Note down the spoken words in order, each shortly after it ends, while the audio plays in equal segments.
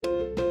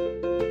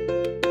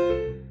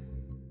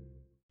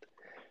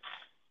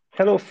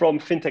Hello from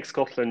FinTech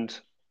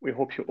Scotland. We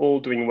hope you're all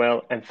doing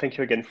well, and thank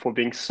you again for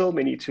being so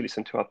many to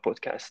listen to our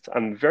podcast.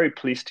 I'm very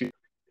pleased to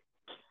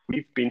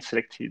we've been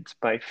selected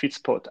by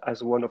FitSpot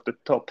as one of the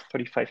top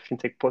 35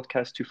 FinTech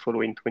podcasts to follow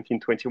in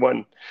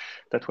 2021.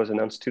 That was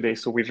announced today,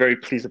 so we're very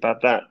pleased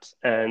about that.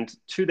 And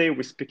today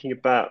we're speaking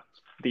about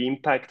the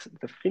impact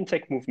the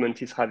FinTech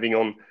movement is having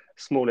on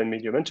small and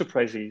medium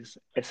enterprises,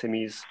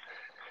 SMEs.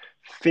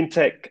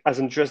 FinTech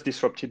hasn't just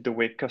disrupted the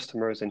way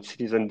customers and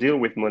citizens deal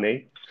with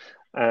money,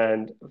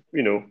 and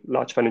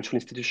large financial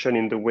institutions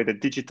in the way they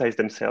digitize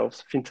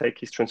themselves.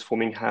 FinTech is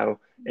transforming how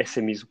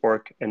SMEs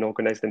work and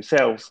organize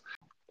themselves.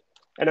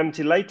 And I'm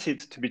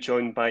delighted to be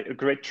joined by a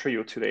great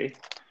trio today.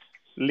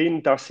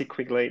 Lynn Darcy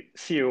Quigley,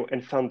 CEO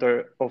and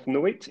founder of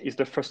Knowit, is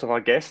the first of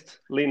our guests.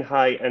 Lynn,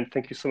 hi, and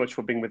thank you so much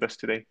for being with us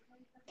today.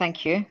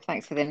 Thank you.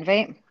 Thanks for the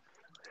invite.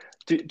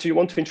 Do you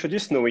want to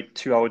introduce Knowit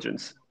to our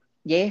audience?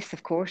 Yes,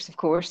 of course.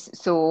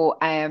 So,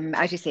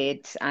 as you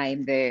said,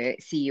 I'm the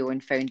CEO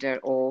and founder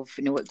of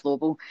Knowit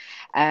Global.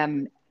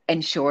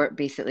 In short,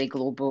 basically,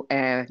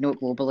 Knowit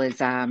Global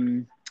is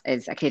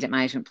a credit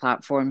management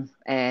platform,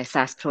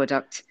 SaaS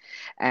product.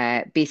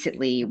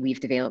 Basically,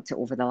 we've developed it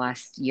over the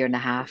last year and a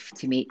half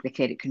to make the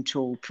credit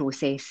control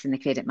process and the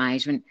credit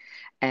management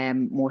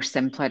more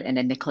simpler and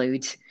in the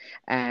cloud,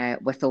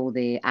 with all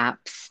the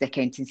apps, the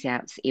accountancy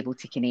apps, able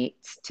to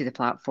connect to the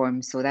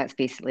platform. So that's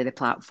basically the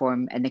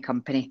platform and the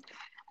company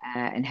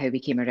and how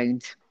we came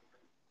around.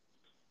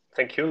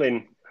 Thank you,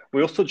 Lynn.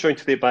 We're also joined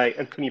today by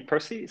Anthony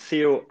Percy,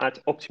 CEO at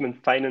Optimum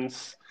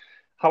Finance.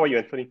 How are you,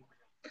 Anthony?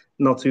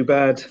 Not too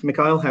bad.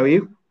 Mikhail, how are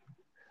you?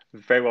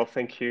 Very well,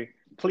 thank you.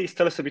 Please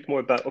tell us a bit more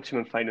about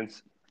Optimum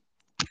Finance.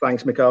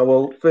 Thanks, Mikhail.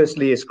 Well,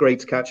 firstly, it's great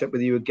to catch up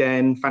with you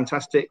again.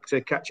 Fantastic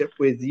to catch up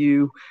with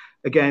you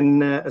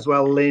again as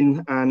well,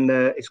 Lynn. And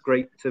it's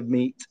great to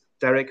meet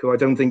Derek, who I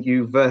don't think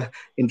you've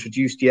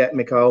introduced yet,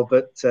 Mikhail,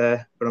 but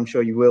I'm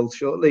sure you will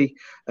shortly.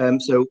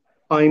 So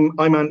I'm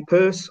Ant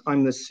Perce.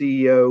 I'm the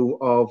CEO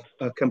of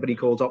a company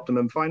called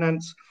Optimum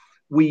Finance.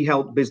 We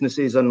help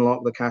businesses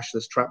unlock the cash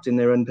that's trapped in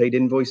their unpaid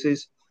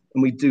invoices.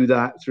 And we do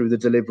that through the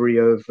delivery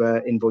of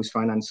invoice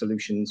finance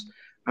solutions.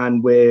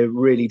 And we're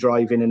really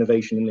driving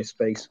innovation in this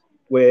space.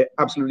 We're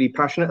absolutely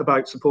passionate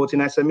about supporting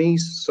SMEs.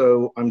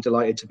 So I'm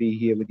delighted to be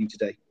here with you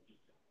today.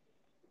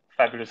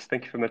 Fabulous.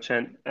 Thank you very much,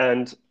 Anne.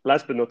 And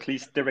last but not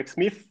least, Derek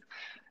Smith,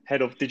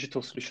 Head of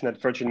Digital Solution at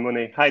Virgin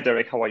Money. Hi,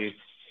 Derek. How are you?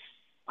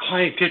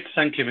 Hi, good.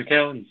 Thank you,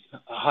 Mikhail. And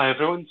hi,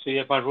 everyone. So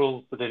my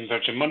role within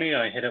Virgin Money,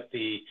 I head up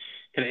the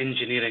kind of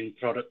engineering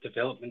product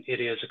development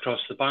areas across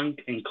the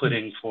bank,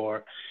 including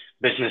for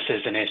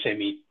businesses and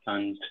SME.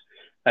 And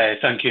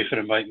thank you for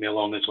inviting me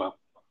along as well.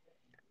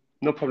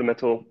 No problem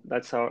at all.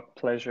 That's our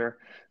pleasure.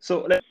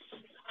 So let's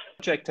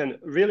project, and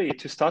really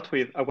to start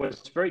with, I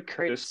was very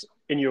curious,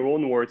 in your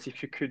own words,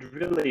 if you could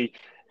really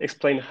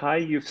explain how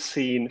you've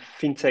seen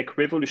FinTech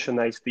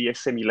revolutionize the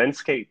SME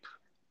landscape.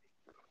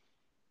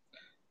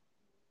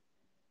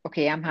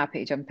 Okay, I'm happy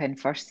to jump in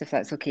first, if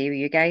that's okay with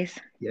you guys.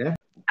 Yeah.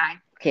 Aye.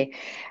 Okay.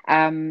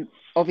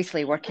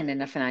 Obviously, working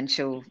in a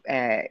financial,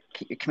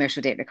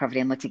 commercial debt recovery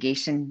and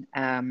litigation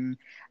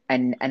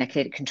and a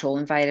credit control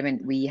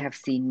environment, we have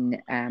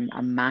seen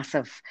a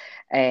massive,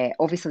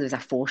 obviously there's a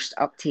forced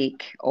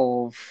uptake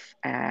of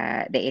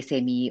the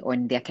SME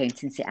on the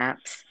accountancy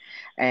apps.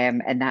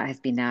 And that has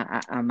been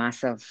a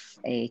massive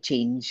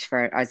change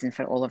for us and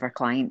for all of our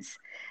clients.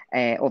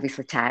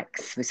 Obviously,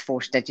 tax was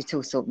forced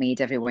digital, so it made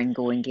everyone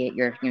go and get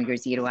your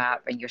Xero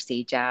app and your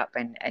Sage app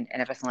and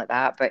everything like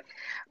that. But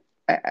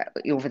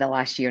over the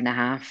last year and a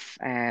half,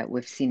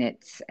 we've seen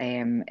it's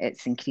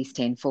increased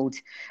tenfold.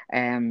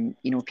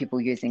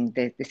 People using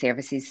the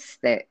services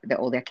that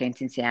all the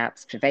accountancy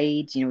apps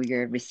provide.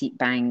 Your receipt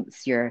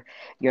banks, your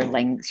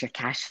links, your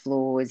cash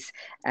flows,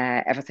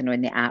 everything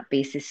on the app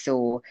basis.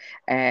 So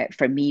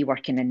for me,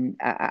 working in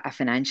a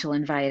financial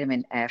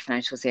environment,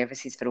 financial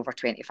services for over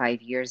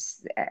 25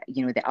 years,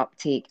 the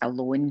uptake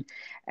alone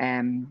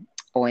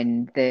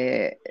on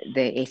the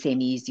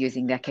SMEs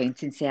using the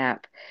accountancy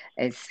app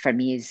is, for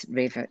me, it's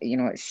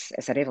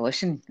a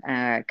revolution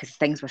because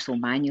things were so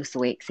manual,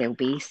 so Excel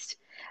based.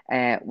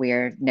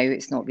 Where now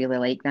it's not really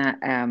like that,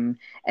 and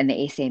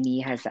the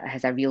SME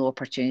has a real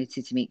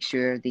opportunity to make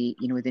sure they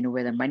know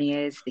where their money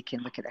is. They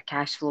can look at their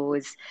cash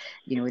flows,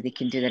 they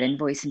can do their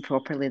invoicing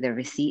properly, their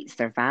receipts,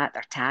 their VAT,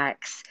 their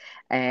tax,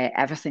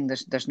 everything.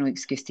 There's no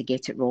excuse to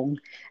get it wrong.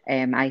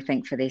 I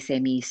think for the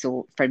SME.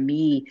 So for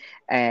me,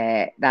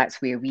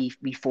 that's where we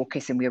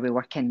focus and where we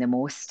work in the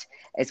most,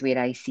 is where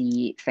I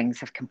see things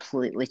have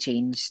completely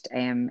changed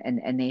in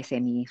the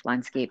SME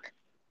landscape,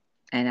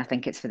 and I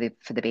think it's for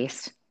the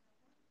best.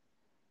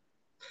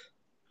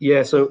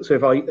 Yeah, so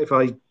if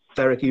I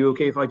Derek, are you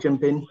okay if I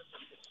jump in?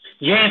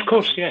 Yeah, of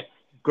course, yeah.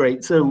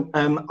 Great. So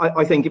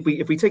I think if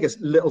we take a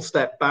little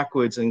step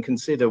backwards and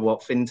consider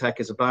what FinTech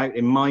is about,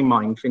 in my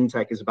mind,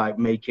 FinTech is about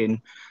making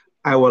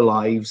our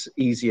lives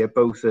easier,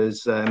 both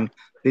as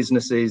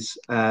businesses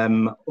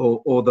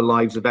or the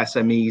lives of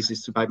SMEs.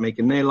 It's about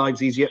making their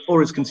lives easier,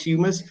 or as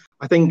consumers.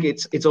 I think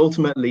it's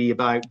ultimately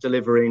about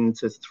delivering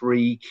to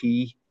three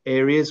key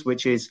areas,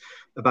 which is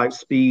about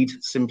speed,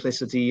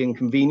 simplicity, and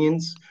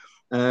convenience.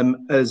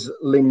 As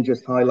Lynn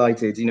just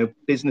highlighted,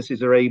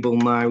 businesses are able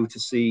now to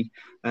see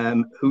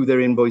who they're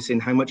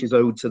invoicing, how much is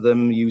owed to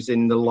them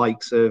using the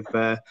likes of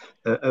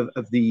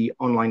the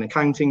online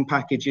accounting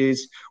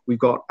packages. We've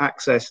got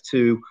access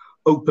to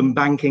open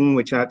banking,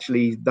 which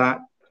actually that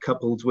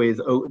coupled with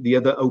the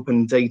other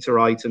open data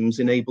items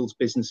enables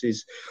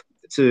businesses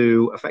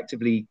to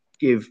effectively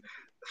give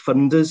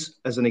funders,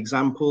 as an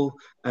example,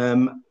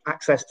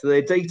 access to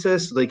their data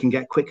so they can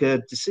get quicker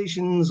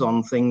decisions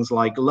on things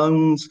like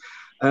loans.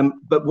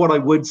 But what I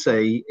would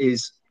say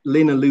is,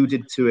 Lynn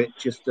alluded to it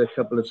just a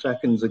couple of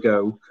seconds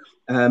ago,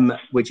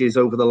 which is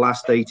over the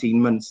last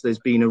 18 months, there's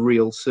been a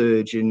real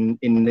surge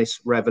in this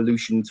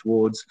revolution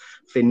towards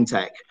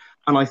fintech.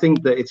 And I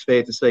think that it's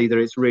fair to say that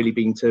it's really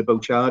been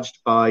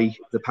turbocharged by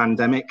the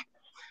pandemic.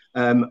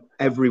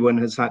 Everyone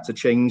has had to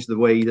change the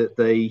way that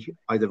they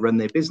either run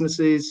their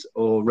businesses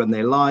or run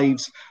their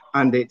lives,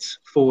 and it's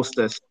forced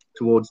us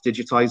towards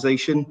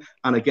digitization.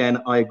 And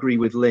again, I agree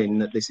with Lynn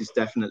that this is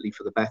definitely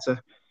for the better.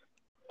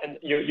 And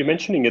you're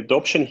mentioning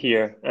adoption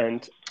here,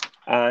 and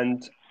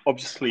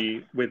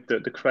obviously with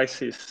the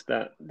crisis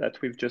that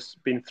we've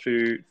just been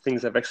through,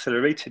 things have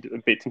accelerated a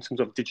bit in terms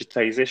of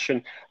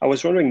digitization. I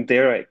was wondering,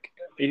 Derek,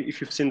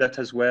 if you've seen that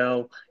as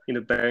well in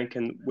a bank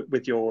and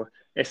with your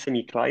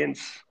SME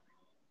clients.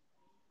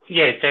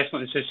 Yeah,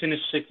 definitely. So it's seen a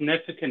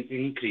significant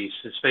increase,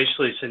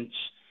 especially since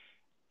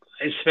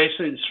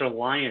its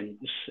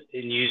reliance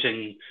in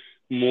using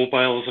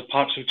mobile as a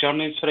part of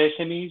journeys for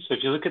SMEs. So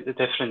if you look at the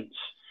difference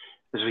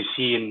as we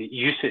see in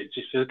usage,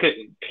 if you look at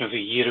kind of a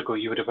year ago,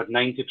 you would have had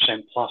 90%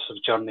 plus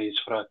of journeys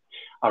for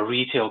a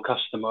retail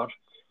customer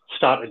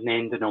started and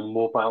ended on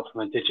mobile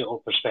from a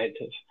digital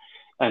perspective.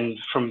 And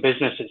from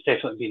business, it's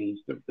definitely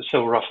been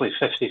still roughly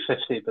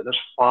 50-50, but there's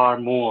far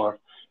more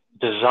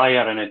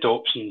desire and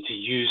adoption to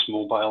use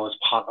mobile as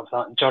part of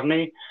that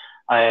journey.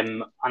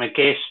 And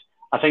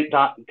I think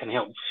that can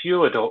help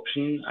fuel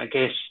adoption. I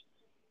guess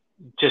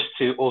just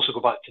to also go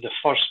back to the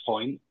first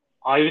point,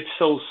 I would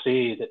still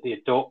say that the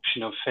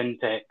adoption of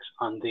fintechs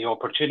and the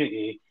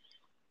opportunity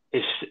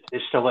is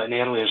still at an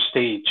earlier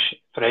stage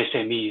for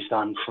SMEs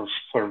than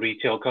for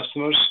retail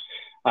customers.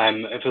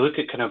 If we look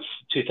at kind of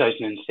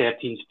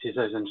 2013 to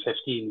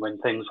 2015, when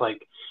things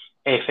like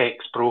FX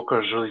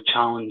brokers really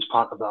challenged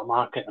part of that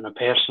market in a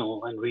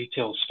personal and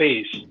retail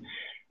space,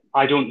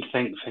 I don't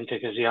think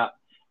fintech has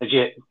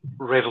yet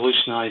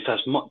revolutionized as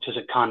much as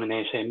it can in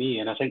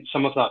SME. And I think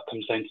some of that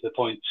comes down to the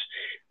points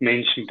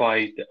mentioned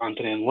by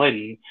Anthony and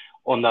Lynn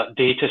on that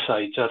data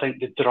side. So I think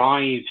the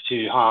drive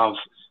to have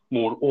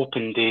more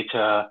open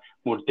data,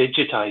 more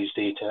digitized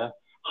data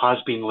has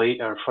been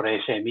later for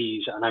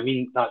SMEs. And I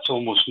mean, that's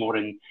almost more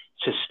in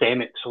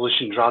systemic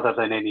solutions rather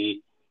than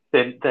an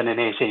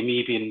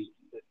SME being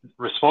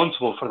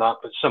responsible for that,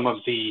 but some of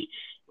the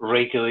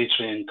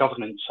regulatory and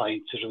governance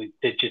side to really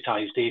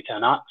digitize data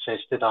and access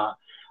to that,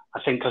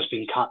 I think has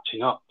been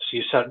catching up. So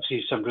you start to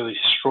see some really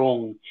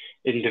strong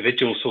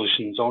individual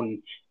solutions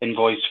on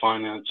invoice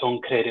finance, on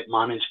credit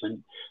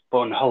management, but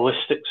on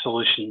holistic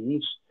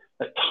solutions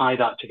that tie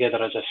that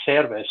together as a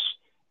service.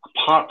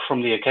 Apart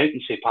from the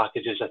accountancy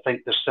packages, I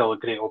think there's still a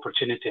great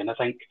opportunity. And I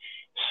think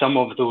some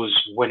of those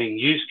winning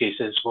use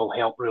cases will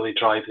help really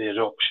drive the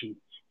adoption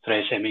for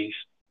SMEs.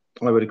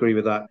 I would agree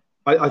with that.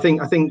 I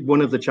think one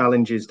of the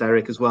challenges,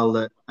 Derek, as well,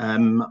 that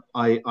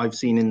I've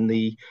seen in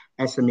the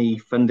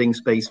SME funding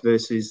space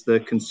versus the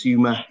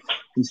consumer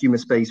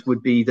space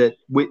would be that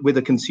with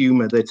a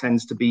consumer, there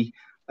tends to be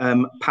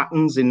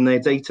patterns in their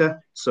data.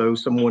 So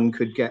someone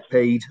could get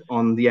paid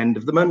on the end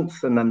of the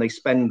month, and then they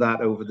spend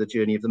that over the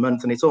journey of the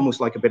month, and it's almost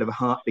like a bit of a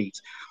heartbeat.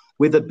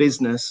 With a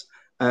business,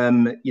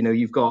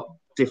 you've got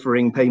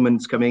differing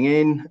payments coming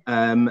in,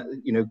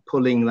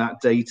 pulling that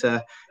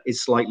data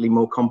is slightly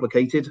more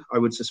complicated, I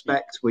would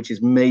suspect, which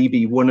is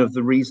maybe one of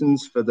the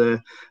reasons for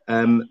the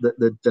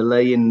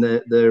delay in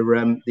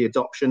the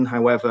adoption.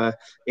 However,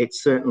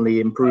 it's certainly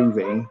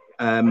improving,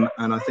 and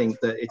I think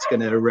that it's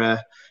going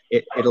to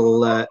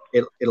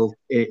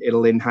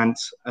it'll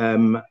enhance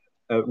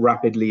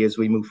rapidly as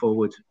we move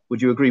forward.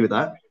 Would you agree with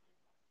that?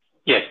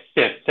 Yes,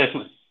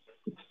 definitely.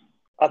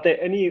 Are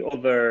there any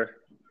other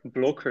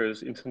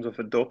blockers in terms of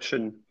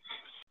adoption?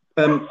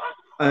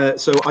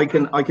 So I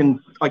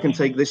can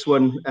take this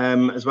one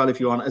as well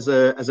if you want. As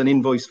an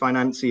invoice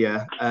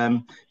financier,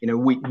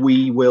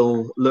 we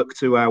will look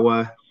to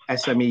our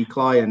SME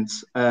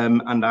clients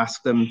and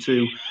ask them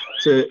to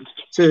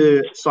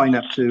sign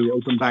up to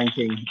open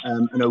banking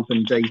and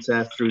open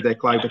data through their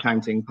cloud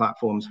accounting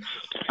platforms.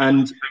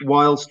 And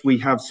whilst we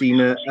have seen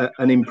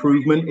an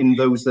improvement in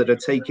those that are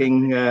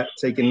taking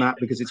that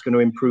because it's going to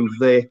improve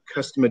their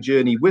customer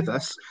journey with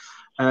us,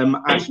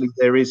 actually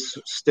there is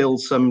still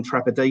some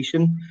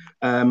trepidation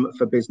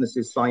for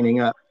businesses signing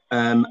up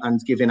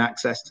and giving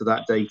access to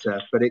that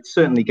data, but it's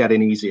certainly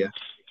getting easier.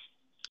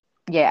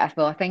 Yeah,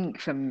 well, I think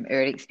from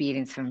our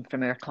experience from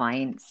our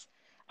clients,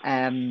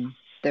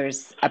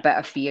 there's a bit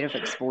of fear of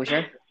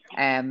exposure.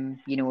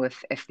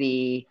 If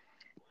they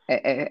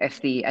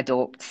if they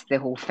adopt the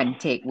whole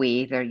fintech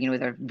way,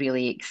 they're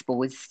really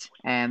exposed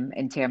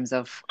in terms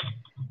of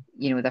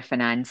their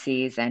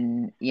finances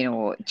and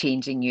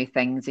changing new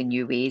things in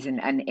new ways, and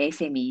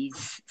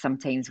SMEs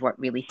sometimes work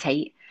really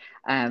tight.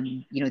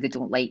 They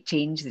don't like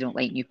change, they don't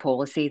like new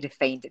policy, they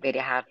find it very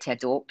hard to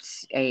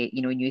adopt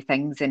new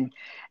things, and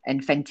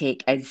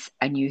fintech is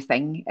a new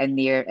thing in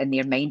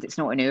their mind. It's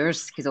not in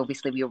ours, because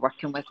obviously we are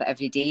working with it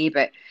every day,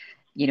 but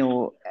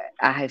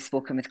I have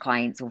spoken with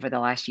clients over the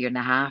last year and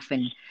a half,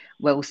 and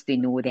whilst they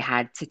know they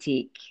had to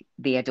take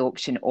the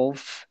adoption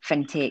of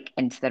fintech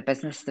into their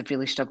business, they've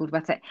really struggled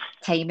with it.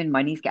 Time and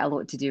money's got a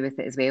lot to do with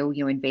it as well,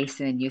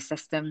 investing in new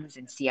systems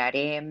and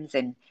CRMs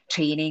and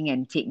training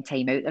and taking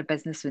time out of their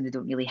business when they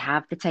don't really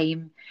have the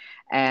time.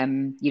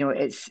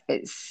 It's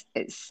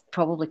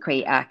probably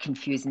quite a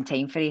confusing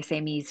time for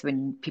SMEs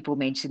when people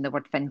mention the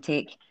word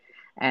fintech,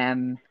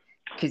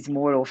 because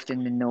more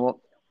often than not,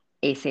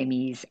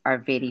 SMEs are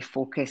very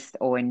focused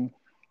on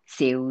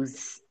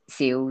sales,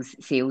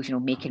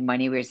 making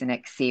money. Where's the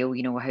next sale?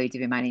 How do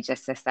we manage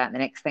this, that, and the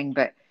next thing?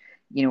 But,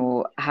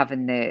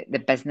 having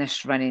the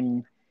business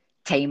running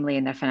timely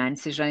and their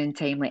finances running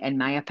timely, in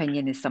my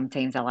opinion, is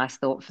sometimes a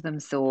last thought for them.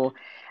 So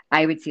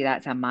I would say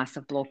that's a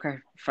massive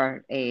blocker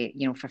for,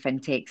 for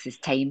fintechs, is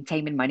time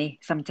and money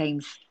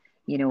sometimes,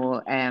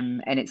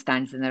 and it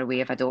stands in their way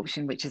of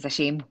adoption, which is a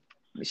shame,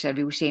 which is a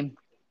real shame.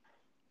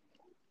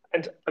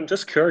 And I'm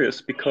just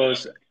curious,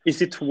 because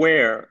is it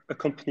where a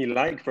company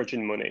like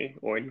Virgin Money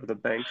or any other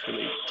bank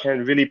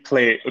can really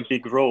play a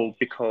big role?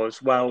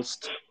 Because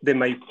whilst they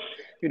might,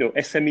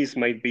 SMEs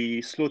might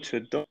be slow to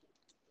adopt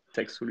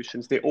tech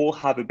solutions, they all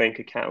have a bank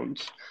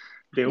account.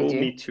 They all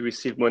need to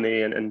receive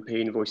money and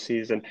pay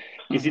invoices. And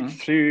is it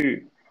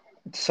through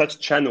such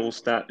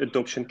channels that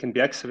adoption can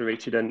be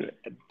accelerated? And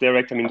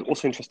Derek,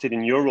 also interested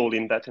in your role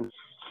in that. And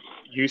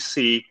you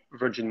see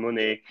Virgin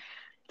Money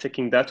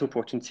taking that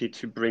opportunity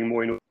to bring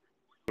more in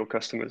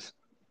customers?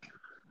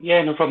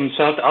 Yeah, no problem.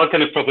 So I'll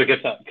kind of probably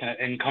give that kind of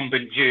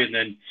incumbent view and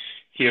then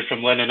hear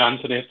from Lynn and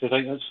Anthony if they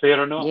think that's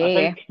fair or not.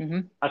 Yeah.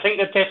 I think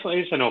there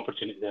definitely is an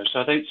opportunity there. So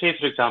I think, say,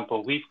 for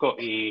example, we've got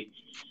a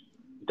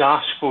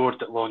dashboard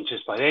that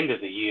launches by the end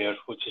of the year,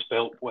 which is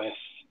built with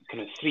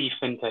kind of 3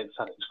 fintechs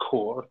at its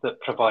core,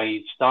 that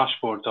provides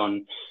dashboards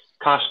on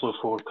cash flow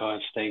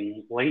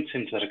forecasting, links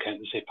into their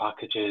accountancy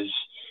packages,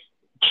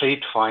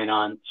 trade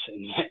finance,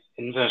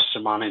 investor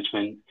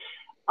management,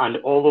 and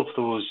all of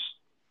those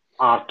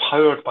are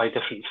powered by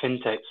different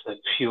fintechs that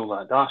fuel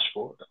that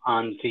dashboard.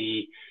 And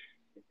the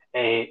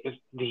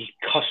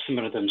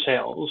customer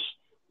themselves,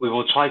 we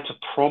will try to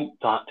prompt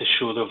that to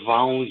show the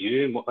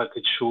value and what that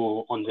could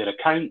show on their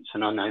accounts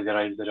and on how they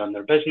run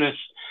their business.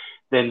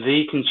 Then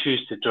they can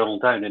choose to drill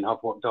down and have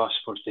what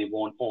dashboards they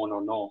want on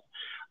or not.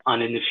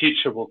 And in the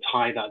future, we'll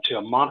tie that to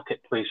a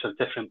marketplace of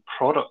different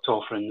product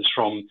offerings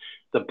from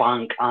the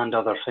bank and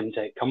other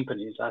fintech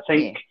companies. I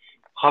think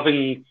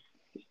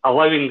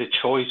allowing the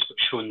choice but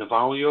showing the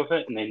value of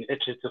it, and then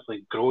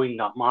iteratively growing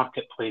that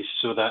marketplace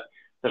so that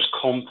there's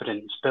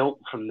confidence built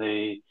from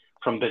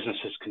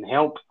businesses can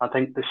help. I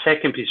think the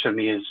second piece for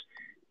me is,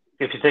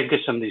 if you think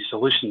of some of these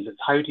solutions, it's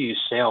how do you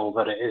sell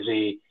that it is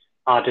a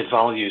added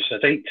value? So I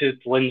think, to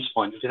Lynn's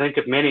point, if you think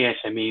of many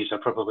SMEs are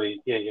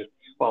probably,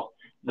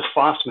 the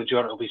vast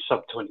majority will be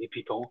sub 20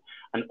 people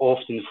and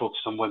often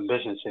focused on one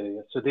business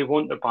area. So they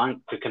want the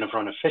bank to kind of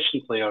run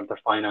efficiently, or their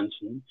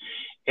financing.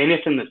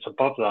 Anything that's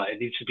above that, it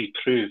needs to be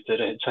proved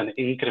that it's an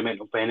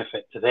incremental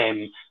benefit to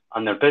them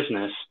and their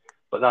business,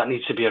 but that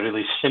needs to be a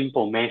really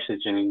simple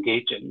message and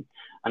engaging.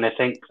 And I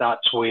think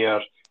that's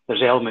where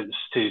there's elements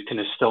to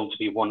kind of still to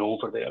be won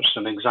over there. So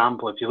an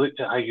example, if you looked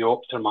at how you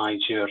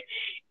optimize your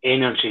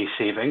energy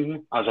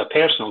saving as a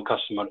personal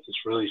customer,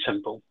 it's really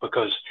simple,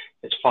 because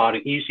it's far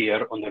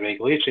easier on the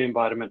regulatory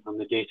environment and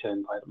the data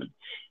environment.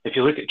 If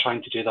you look at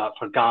trying to do that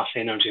for gas,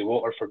 energy,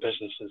 water for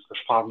businesses,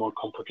 there's far more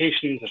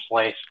complications, there's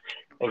less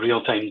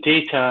real-time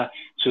data.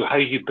 So how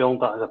you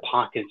build that as a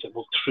package that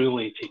will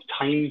truly take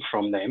time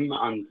from them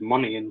and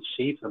money and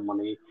save them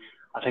money,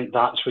 I think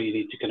that's where you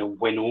need to kind of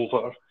win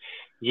over.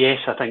 Yes,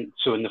 I think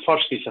so. In the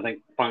first piece, I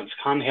think banks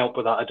can help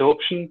with that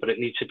adoption, but it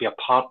needs to be a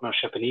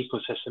partnership and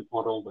ecosystem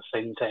model with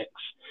fintechs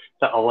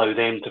that allow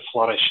them to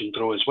flourish and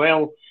grow as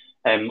well.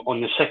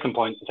 On the second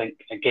point, I think,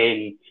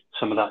 again,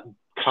 some of that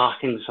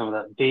cracking, some of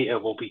that data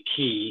will be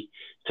key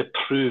to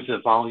prove the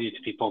value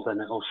to people, then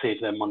it will save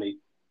them money.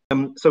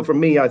 So for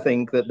me, I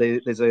think that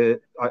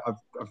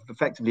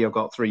I've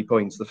got 3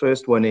 points. The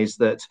first one is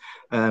that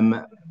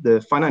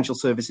the financial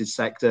services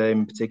sector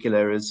in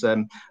particular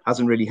hasn't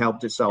really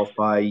helped itself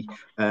by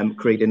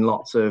creating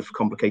lots of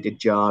complicated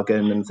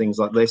jargon and things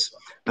like this.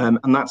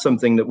 And that's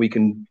something that we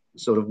can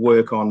sort of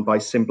work on by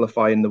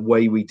simplifying the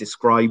way we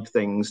describe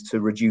things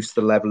to reduce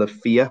the level of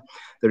fear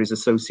that is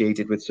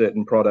associated with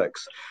certain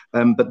products.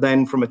 But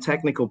then from a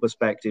technical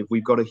perspective,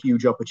 we've got a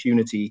huge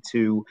opportunity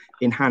to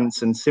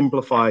enhance and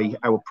simplify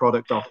our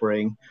product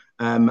offering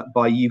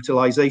by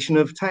utilization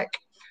of tech.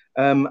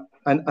 And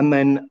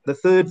then the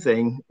third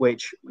thing,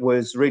 which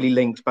was really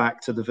linked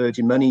back to the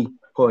Virgin Money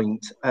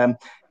point,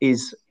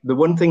 is the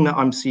one thing that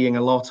I'm seeing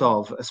a lot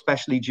of,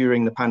 especially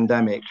during the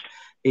pandemic,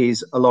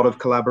 is a lot of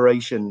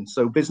collaboration.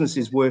 So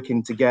businesses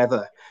working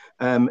together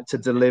to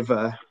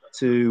deliver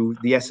to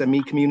the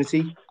SME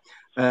community.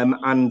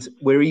 And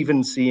we're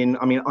even seeing,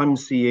 I mean, I'm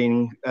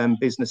seeing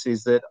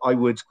businesses that I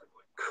would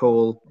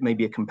call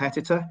maybe a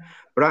competitor,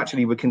 but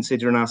actually we're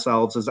considering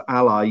ourselves as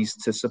allies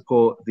to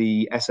support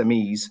the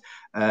SMEs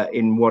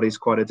in what is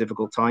quite a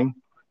difficult time.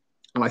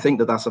 And I think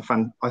that that's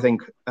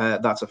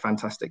a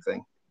fantastic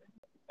thing.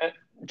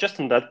 Just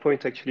on that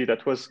point, actually,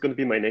 that was going to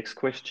be my next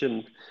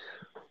question.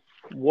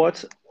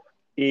 What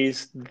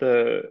is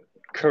the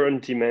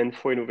current demand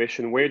for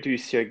innovation? Where do you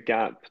see a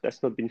gap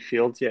that's not been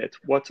filled yet?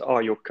 What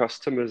are your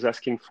customers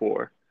asking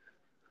for?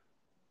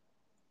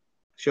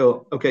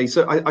 Sure. Okay.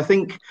 So I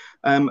think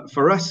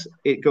for us,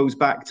 it goes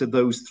back to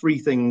those three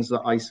things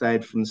that I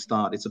said from the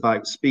start. It's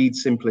about speed,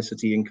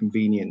 simplicity, and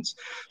convenience.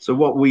 So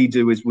what we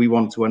do is we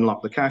want to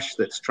unlock the cash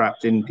that's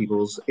trapped in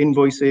people's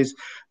invoices.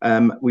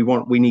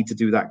 We need to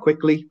do that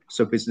quickly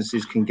so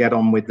businesses can get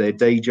on with their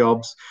day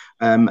jobs.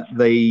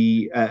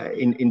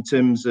 In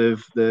terms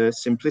of the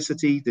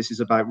simplicity, this is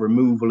about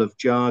removal of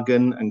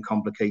jargon and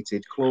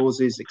complicated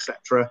clauses,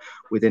 etc.,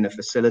 within a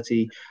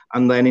facility.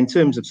 And then in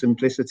terms of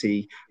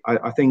simplicity,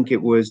 I think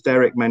it was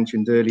Derek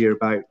mentioned earlier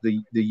about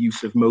the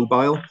use of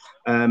mobile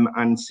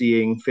and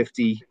seeing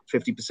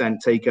 50%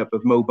 take up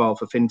of mobile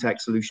for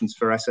fintech solutions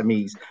for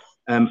SMEs.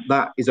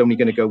 That is only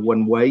going to go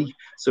one way.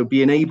 So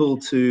being able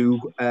to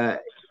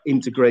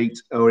integrate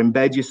or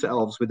embed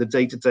yourselves with the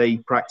day-to-day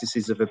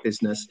practices of a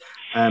business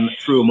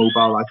through a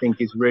mobile, I think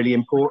is really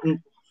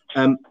important.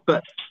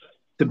 But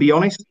to be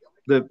honest,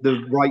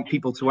 the right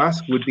people to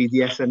ask would be the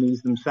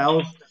SMEs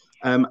themselves.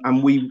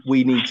 And we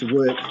need to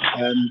work,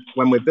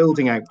 when we're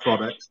building out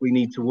products, we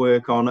need to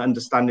work on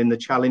understanding the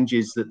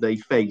challenges that they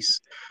face.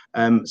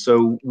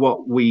 So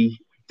what we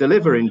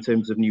deliver in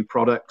terms of new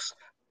products,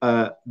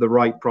 the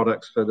right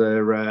products for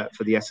the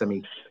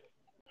SME.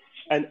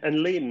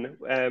 And Lynn,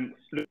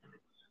 look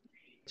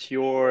at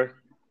your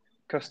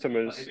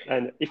customers,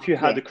 and if you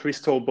had a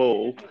crystal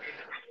ball,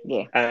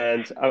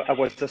 and I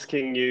was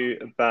asking you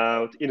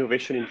about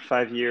innovation in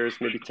 5 years,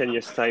 maybe 10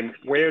 years time,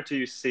 where do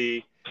you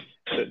see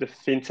the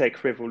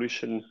fintech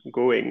revolution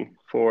going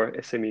for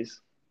SMEs?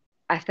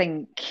 I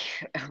think,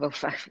 well,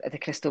 the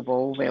crystal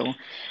ball, well,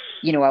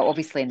 you know,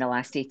 obviously in the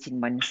last 18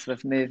 months,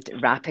 we've moved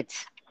rapid,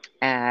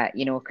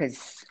 you know,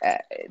 because,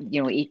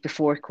 you know,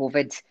 before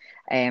COVID,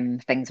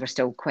 things were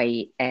still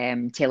quite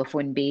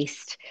telephone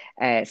based,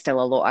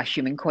 still a lot of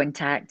human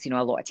contact, you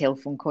know, a lot of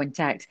telephone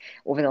contact.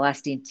 Over the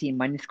last 18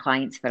 months,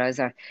 clients for us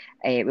are,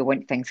 we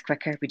want things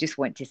quicker. We just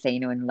want to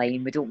sign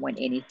online. We don't want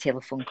any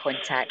telephone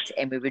contact,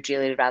 and we would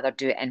really rather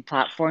do it in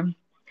platform.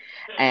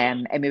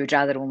 And we would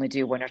rather only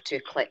do 1 or 2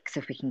 clicks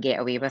if we can get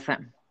away with it.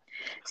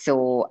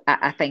 So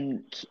I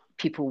think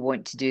people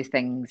want to do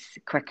things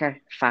quicker,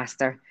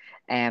 faster,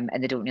 and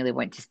they don't really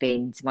want to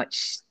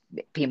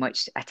pay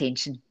much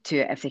attention to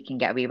it if they can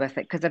get away with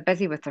it, because they're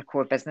busy with their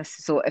core business.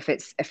 So if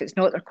it's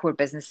not their core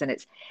business and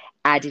it's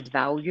added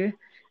value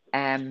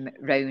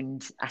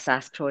around a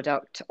SaaS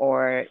product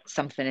or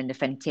something in the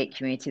fintech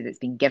community that's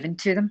been given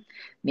to them,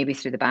 maybe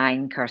through the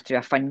bank or through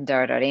a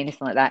funder or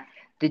anything like that,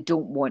 they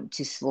don't want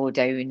to slow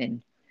down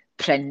and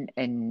print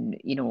and,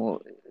 you know,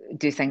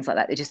 do things like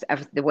that.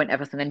 They want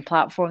everything in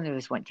platform. They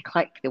just want to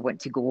click, they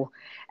want to go.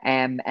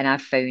 And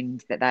I've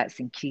found that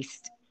that's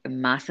increased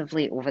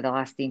massively over the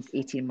last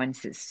 18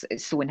 months.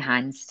 It's so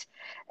enhanced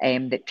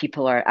that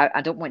people are,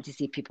 I don't want to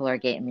say people are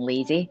getting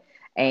lazy,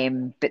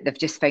 but they've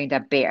just found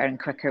a better and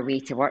quicker way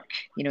to work.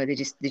 You know, they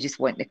just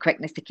want the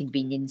quickness, the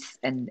convenience,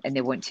 and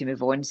they want to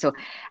move on. So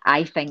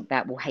I think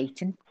that will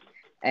heighten.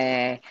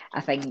 I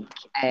think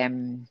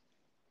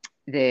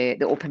the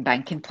open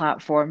banking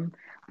platform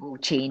will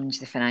change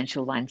the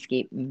financial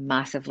landscape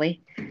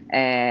massively.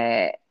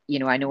 You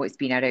know, I know it's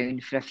been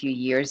around for a few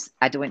years.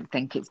 I don't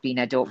think it's been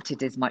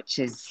adopted as much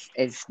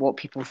as what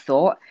people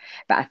thought,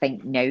 but I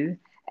think now,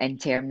 in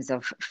terms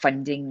of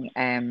funding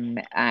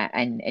and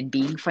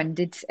being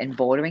funded and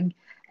borrowing,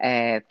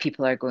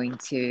 people are going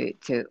to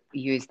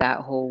use that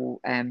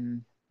whole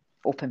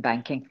open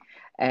banking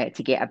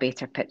to get a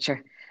better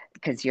picture,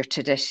 because your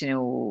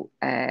traditional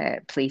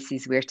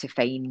places where to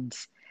find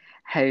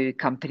how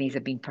companies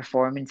have been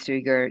performing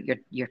through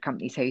your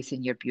company's house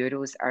and your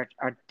bureaus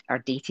are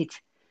dated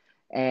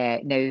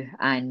now,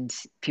 and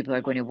people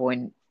are going to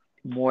want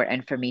more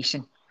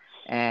information.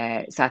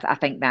 So I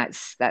think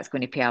that's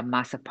going to play a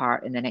massive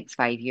part in the next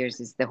 5 years,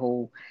 is the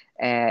whole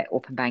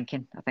open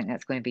banking. I think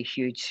that's going to be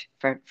huge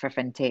for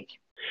fintech.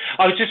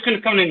 I was just going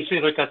to come in and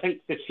say, look, I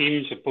think the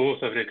themes of both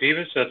I would agree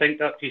with. So I think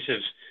that piece of,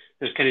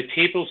 there's kind of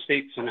table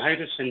stakes and how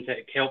does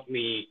fintech help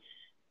me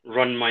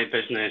run my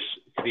business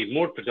to be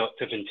more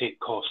productive and take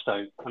cost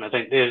out. And I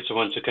think there's the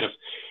ones to kind of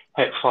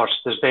hit first.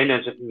 There's then,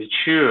 as it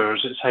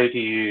matures, it's how do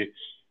you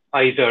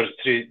either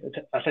through,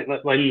 I think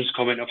like Lynn's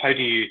comment of how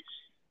do you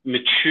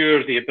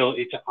mature the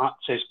ability to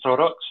access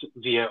products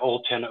via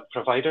alternate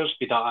providers,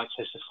 be that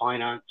access to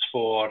finance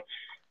for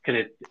kind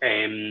of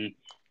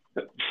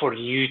for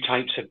new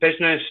types of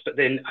business, but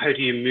then how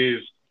do you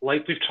move,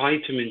 like we've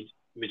tried to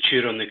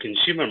mature on the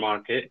consumer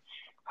market,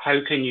 how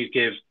can you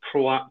give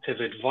proactive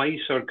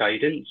advice or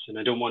guidance? And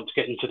I don't want to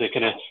get into the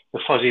kind of the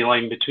fuzzy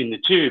line between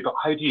the two, but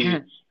how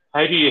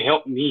do you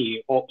help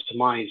me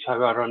optimize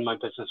how I run my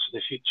business for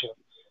the future?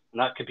 And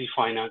that could be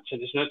finance.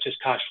 And it's not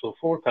just cash flow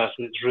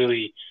forecasting, it's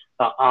really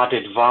that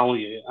added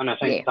value. And I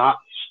think that's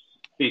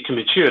where you can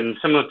mature. And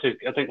similar to,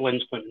 I think,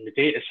 Lynn's point on the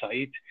data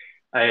side,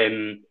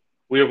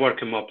 we're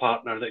working with a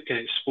partner that can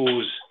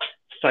expose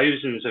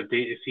thousands of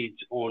data feeds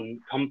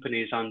on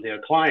companies and their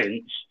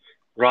clients,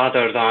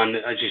 rather than,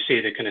 as you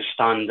say, the kind of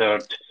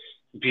standard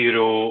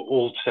bureau,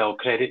 old style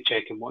credit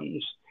checking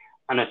ones.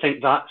 And I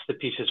think that's the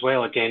piece as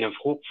well, again, of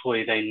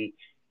hopefully then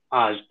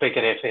as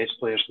bigger FS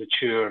players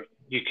mature,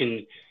 you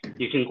can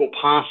go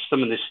past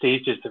some of the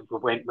stages that we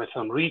went with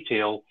on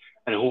retail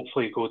and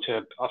hopefully go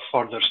to a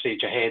further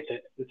stage ahead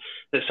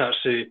that starts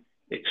to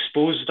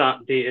expose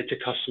that data to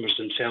customers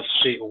themselves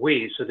straight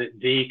away, so that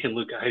they can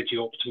look at how do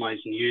you optimize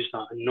and use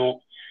that, and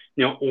not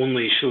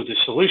only show the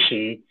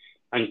solution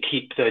and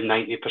keep the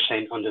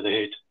 90% under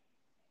the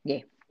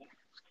hood.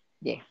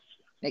 Yeah.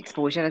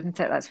 Exposure, isn't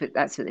it?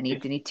 That's what they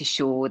need. They need to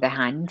show the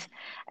hand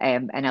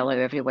and allow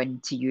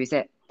everyone to use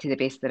it to the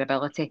best of their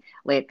ability.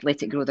 Let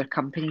it grow their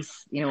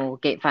companies,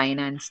 get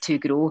finance to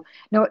grow,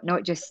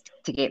 not just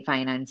to get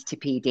finance to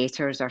pay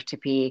debtors or to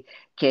pay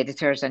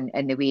creditors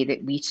in the way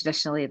that we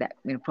traditionally, that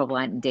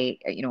probably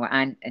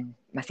Ant and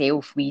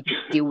myself, we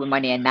deal with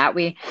money in that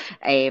way.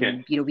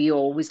 We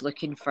always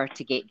looking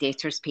to get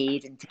debtors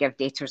paid and to give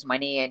debtors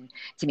money and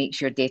to make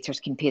sure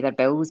debtors can pay their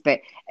bills. But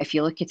if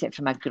you look at it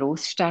from a growth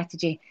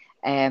strategy,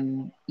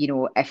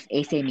 if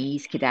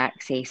SMEs could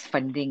access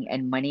funding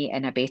and money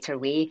in a better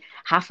way,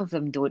 half of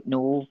them don't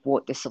know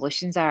what the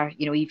solutions are.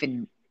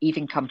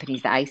 Even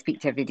companies that I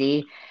speak to every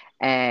day,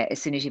 as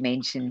soon as you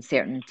mention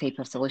certain type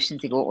of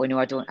solutions, they go, "Oh no,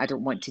 I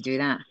don't want to do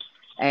that,"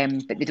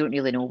 but they don't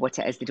really know what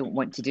it is they don't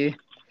want to do.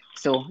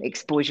 So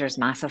exposure is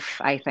massive.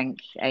 I think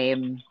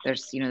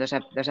there's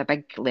a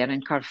big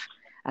learning curve,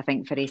 I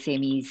think, for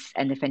SMEs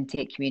in the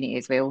fintech community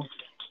as well.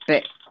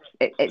 But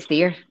it's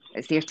there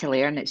to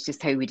learn. It's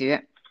just how we do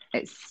it.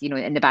 It's,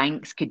 and the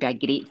banks could be a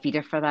great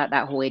feeder for that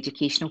whole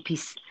educational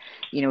piece,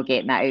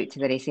 getting that out to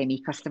their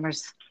SME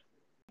customers.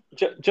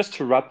 Just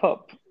to wrap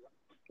up,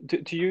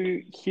 do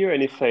you hear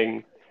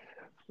anything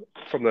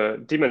from a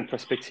demand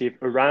perspective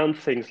around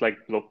things like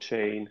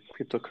blockchain,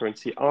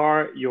 cryptocurrency?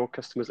 Are your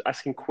customers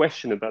asking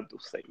questions about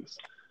those things?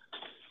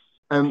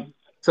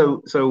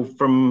 So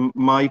from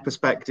my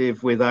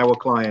perspective with our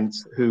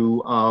clients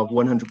who are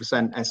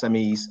 100%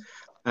 SMEs,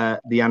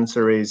 the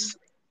answer is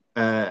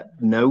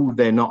no,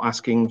 they're not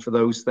asking for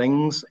those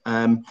things.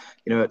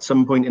 At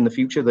some point in the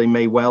future, they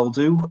may well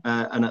do.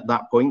 And at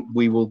that point,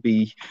 we will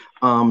be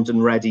armed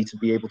and ready to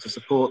be able to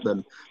support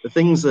them. The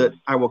things that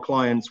our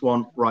clients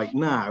want right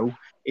now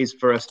is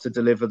for us to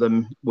deliver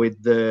them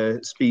with the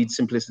speed,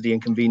 simplicity,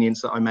 and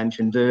convenience that I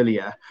mentioned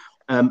earlier.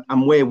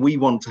 And where we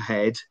want to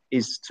head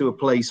is to a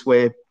place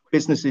where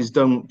businesses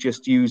don't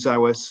just use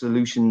our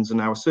solutions and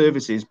our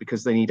services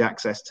because they need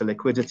access to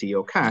liquidity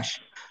or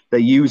cash. They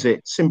use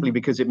it simply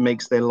because it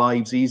makes their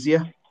lives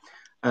easier.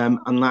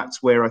 And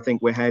that's where I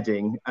think we're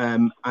heading.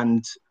 I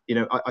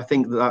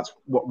think that's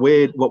what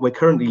we're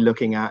currently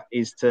looking at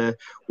is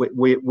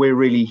we're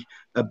really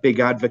a big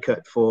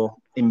advocate for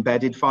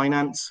embedded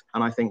finance.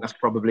 And I think that's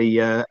probably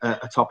a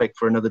topic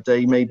for another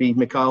day, maybe,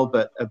 Mikhail,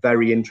 but a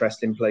very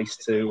interesting place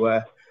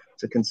to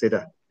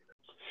consider.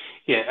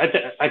 Yeah,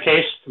 I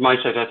guess from my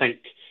side, I think,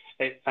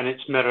 and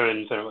it's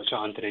mirroring very much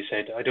what Anthony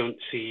said, I don't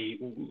see,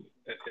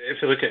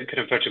 if you look at kind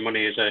of Virgin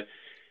Money as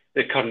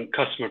the current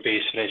customer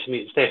base for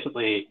SME, it's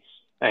definitely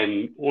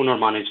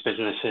owner-managed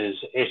businesses,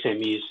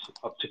 SMEs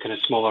up to kind of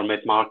smaller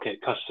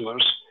mid-market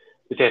customers.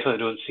 We definitely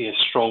don't see a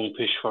strong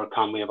push for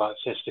can we have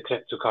access to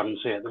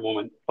cryptocurrency at the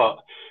moment. But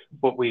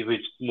what we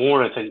would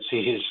more, I think,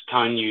 see is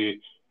how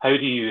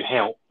do you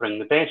help bring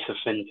the best of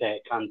fintech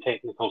and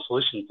technical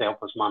solutions to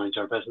help us manage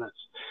our business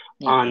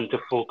and to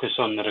focus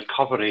on the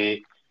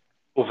recovery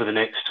over the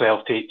next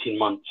 12 to 18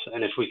 months.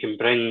 And if we can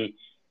bring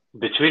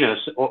between us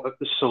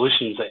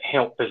solutions that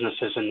help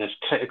businesses in this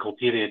critical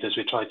period as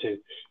we try to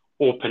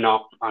open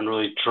up and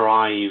really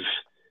drive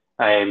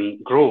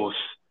growth,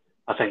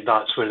 I think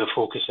that's where the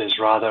focus is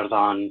rather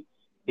than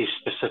a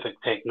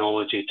specific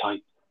technology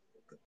type.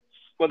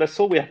 Well, that's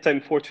all we have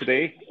time for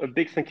today. A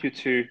big thank you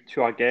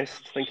to our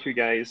guests. Thank you,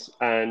 guys.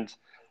 And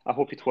I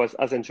hope it was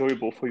as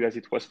enjoyable for you as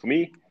it was for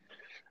me.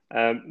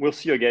 We'll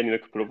see you again in a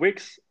couple of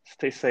weeks.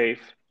 Stay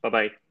safe.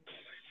 Bye-bye.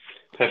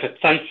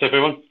 Perfect. Thanks,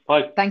 everyone.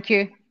 Bye. Thank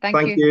you.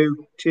 Thank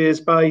you.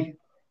 Cheers. Bye.